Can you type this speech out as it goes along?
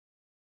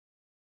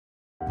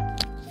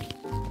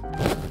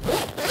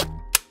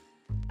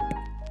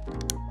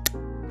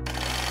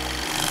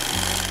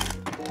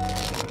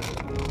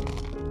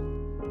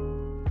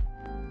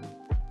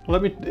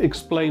Let me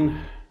explain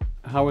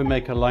how we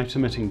make a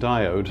light-emitting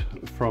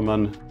diode from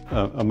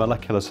a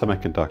molecular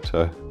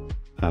semiconductor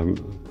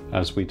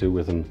as we do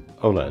with an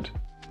OLED.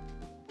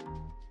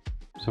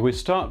 So we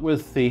start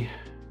with the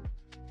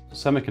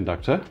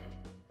semiconductor,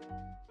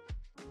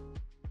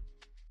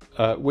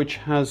 which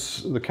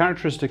has the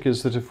characteristic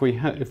is that if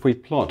we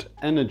plot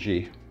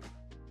energy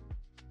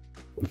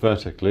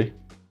vertically,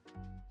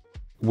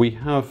 we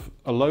have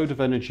a load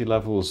of energy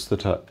levels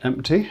that are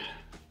empty,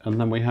 and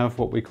then we have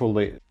what we call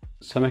the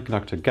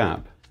semiconductor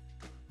gap,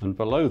 and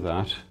below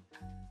that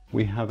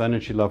we have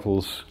energy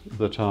levels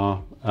that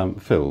are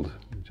filled.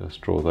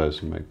 Just draw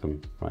those and make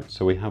them right.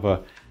 So we have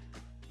a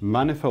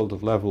manifold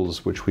of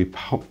levels which we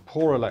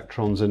pour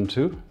electrons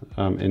into.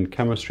 In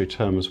chemistry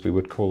terms, we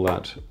would call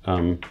that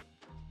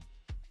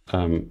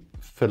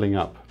filling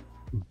up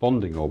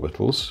bonding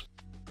orbitals.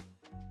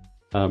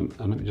 And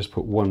let me just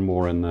put one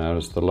more in there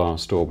as the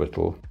last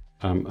orbital.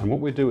 And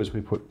what we do is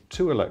we put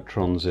 2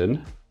 electrons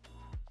in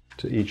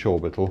to each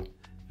orbital,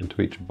 into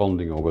each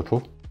bonding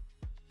orbital.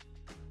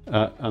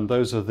 And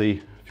those are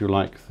the, if you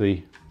like,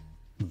 the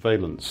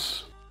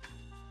valence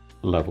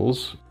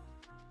levels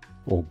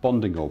or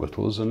bonding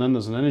orbitals. And then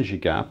there's an energy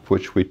gap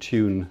which we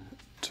tune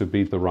to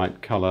be the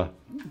right color,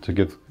 to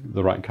give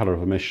the right color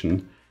of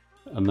emission.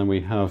 And then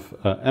we have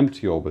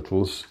empty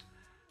orbitals,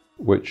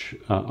 which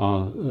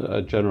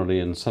are generally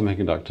in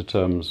semiconductor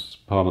terms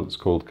parlance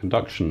called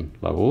conduction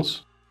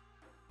levels.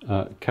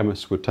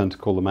 Chemists would tend to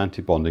call them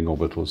anti-bonding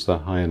orbitals. They're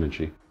high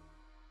energy.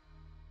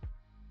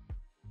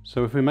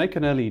 So if we make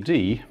an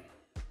LED,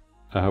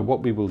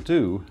 what we will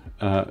do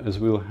is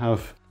we will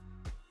have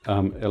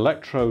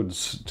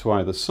electrodes to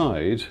either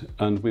side,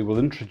 and we will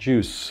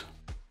introduce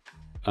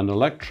an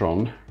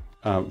electron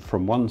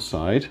from one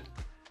side,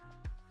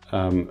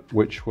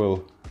 which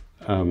will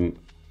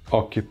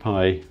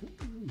occupy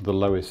the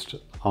lowest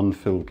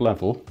unfilled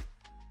level.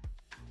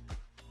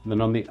 And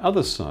then on the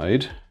other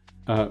side,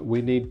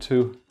 we need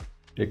to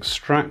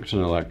extract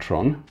an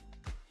electron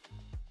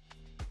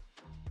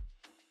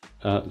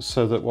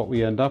so that what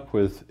we end up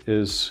with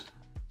is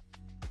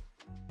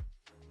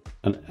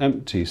an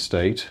empty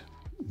state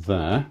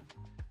there,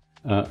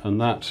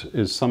 and that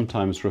is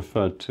sometimes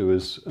referred to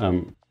as,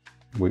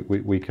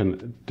 we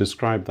can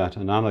describe that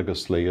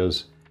analogously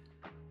as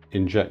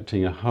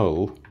injecting a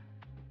hole.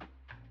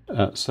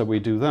 So we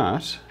do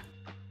that,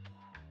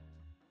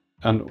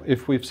 and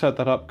if we've set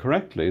that up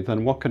correctly,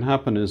 then what can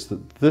happen is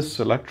that this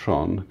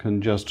electron can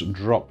just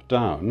drop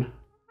down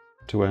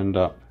to end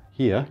up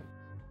here,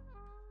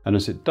 and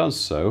as it does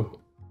so,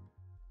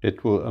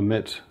 it will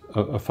emit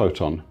a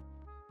photon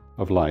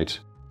of light,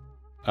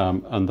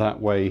 and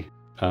that way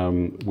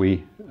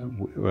we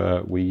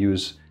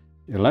use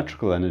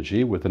electrical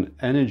energy with an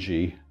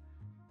energy.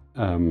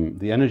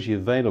 The energy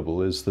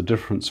available is the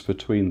difference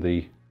between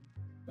the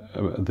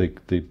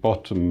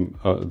bottom,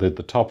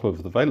 the top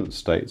of the valence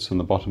states and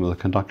the bottom of the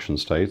conduction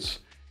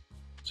states.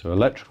 So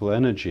electrical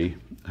energy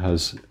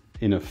has,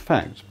 in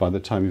effect, by the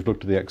time you've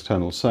looked at the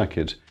external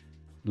circuit,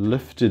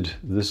 lifted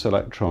this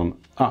electron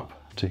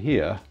up to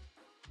here,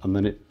 and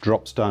then it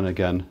drops down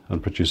again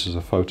and produces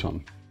a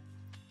photon.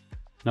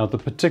 Now, the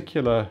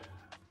particular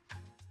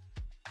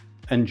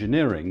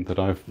engineering that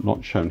I've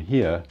not shown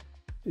here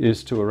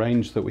is to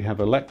arrange that we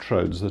have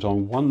electrodes that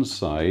on one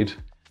side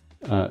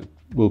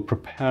will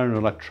prepare an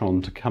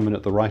electron to come in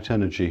at the right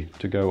energy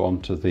to go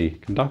onto the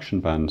conduction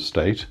band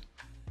state,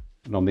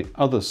 and on the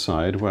other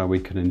side, where we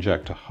can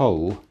inject a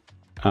hole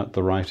at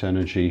the right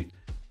energy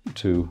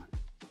to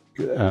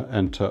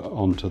enter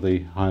onto the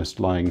highest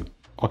lying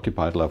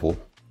occupied level.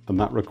 And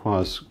that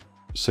requires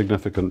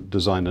significant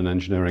design and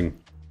engineering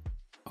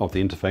of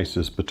the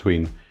interfaces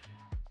between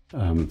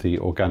the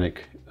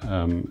organic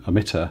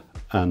emitter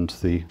and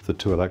the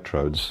 2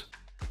 electrodes,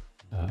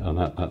 and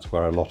that's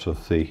where a lot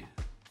of the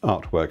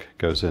artwork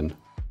goes in.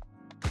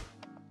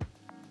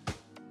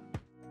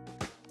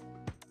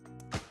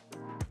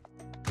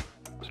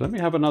 So let me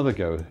have another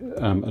go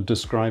at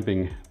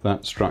describing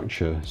that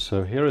structure.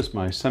 So here is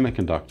my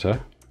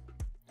semiconductor,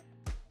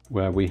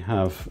 where we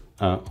have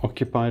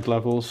occupied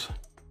levels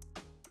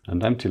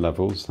and empty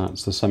levels.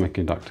 That's the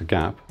semiconductor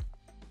gap.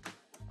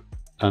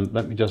 And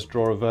let me just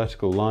draw a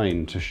vertical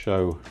line to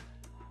show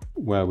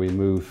where we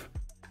move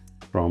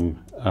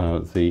from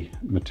the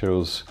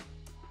materials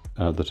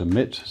that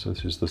emit. So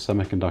this is the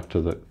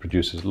semiconductor that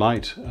produces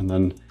light, and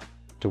then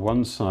to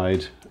one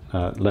side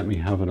let me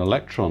have an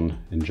electron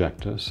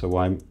injector. So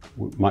I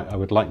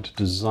would like to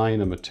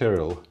design a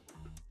material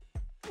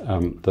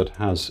that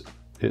has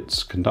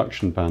its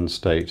conduction band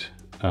state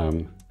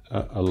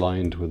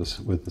aligned with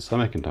the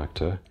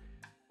semiconductor,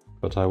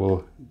 but I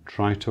will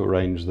try to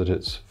arrange that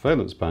its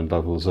valence band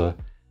levels are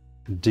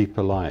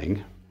deeper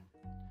lying,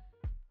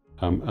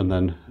 and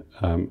then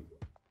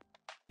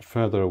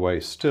further away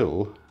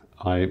still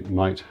I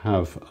might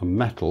have a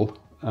metal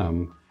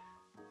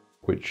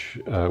which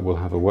will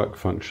have a work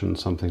function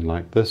something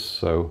like this.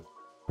 So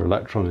for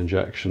electron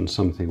injection,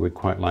 something we'd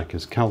quite like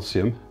is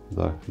calcium, with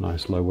a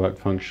nice low work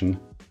function.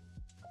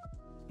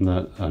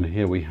 And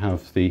here we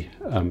have the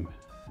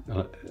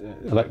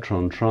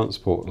electron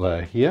transport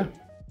layer here.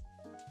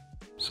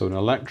 So an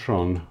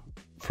electron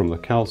from the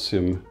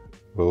calcium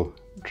will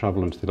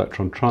travel into the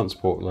electron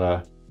transport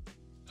layer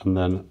and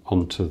then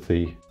onto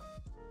the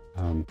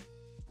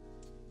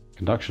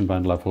conduction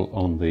band level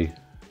on the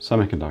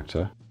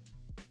semiconductor.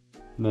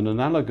 And then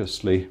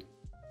analogously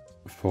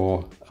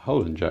for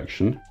hole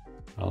injection,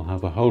 I'll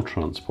have a hole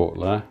transport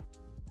layer,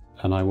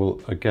 and I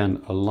will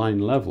again align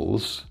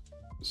levels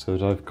so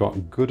that I've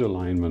got good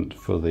alignment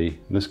for the,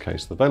 in this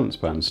case, the valence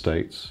band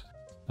states,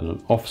 and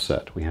an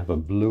offset. We have a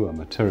bluer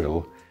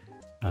material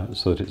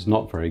so that it's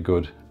not very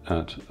good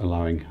at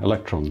allowing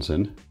electrons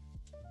in.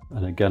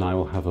 And again, I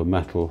will have a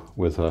metal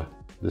with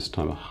this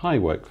time a high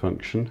work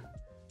function,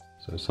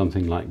 so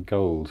something like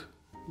gold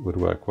would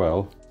work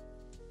well.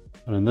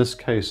 And in this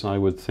case, I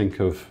would think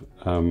of,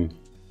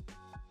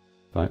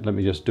 let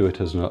me just do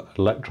it as an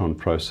electron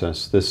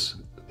process.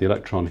 The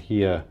electron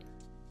here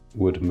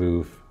would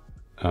move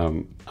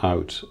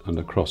out and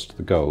across to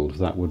the gold.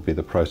 That would be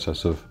the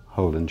process of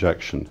hole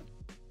injection.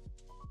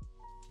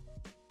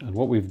 And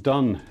what we've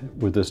done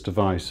with this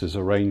device is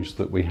arranged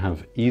that we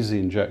have easy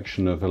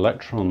injection of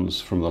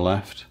electrons from the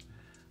left,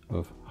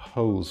 of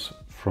holes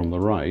from the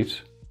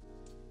right.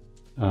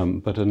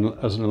 But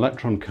as an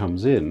electron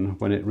comes in,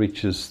 when it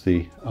reaches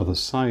the other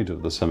side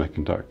of the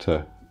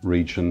semiconductor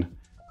region,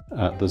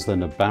 there's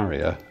then a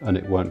barrier and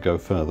it won't go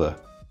further.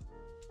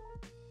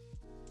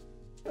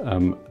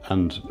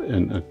 And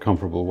in a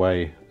comparable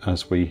way,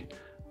 as we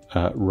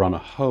run a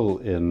hole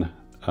in,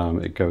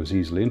 it goes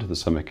easily into the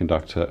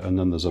semiconductor, and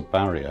then there's a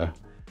barrier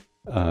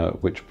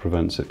which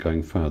prevents it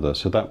going further.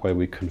 So that way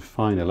we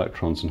confine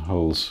electrons and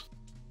holes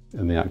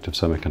in the active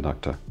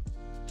semiconductor.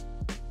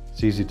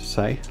 It's easy to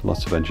say,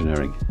 lots of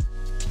engineering.